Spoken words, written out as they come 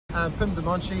Pim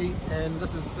DeMonchi, and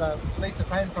this is Lisa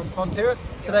Payne from Fonterra.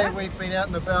 Today we've been out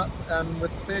and about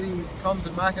with 30 comms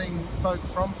and marketing folk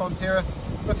from Fonterra,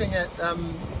 looking at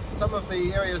some of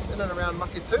the areas in and around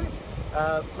Maketū,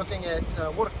 looking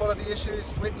at water quality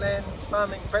issues, wetlands,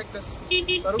 farming practice,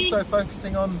 but also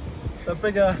focusing on the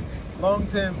bigger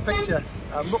long-term picture,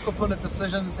 mokopuna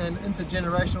decisions and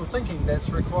intergenerational thinking that's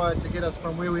required to get us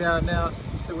from where we are now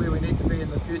to where we need to be in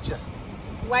the future.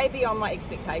 Way beyond my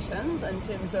expectations in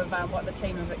terms of what the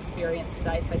team have experienced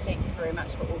today, so thank you very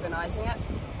much for organising it.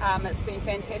 It's been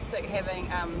fantastic having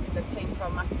the team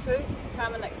from Maketū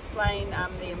come and explain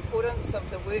the importance of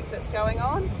the work that's going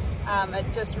on. It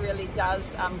just really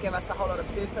does give us a whole lot of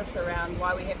purpose around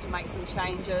why we have to make some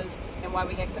changes and why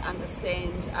we have to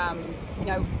understand you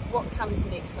know, what comes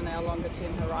next on our longer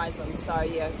term horizon. So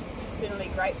yeah,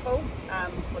 externally grateful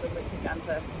for the work you've done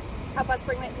to help us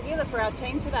bring that together for our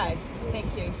team today.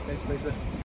 Thank you. Thanks, Lisa.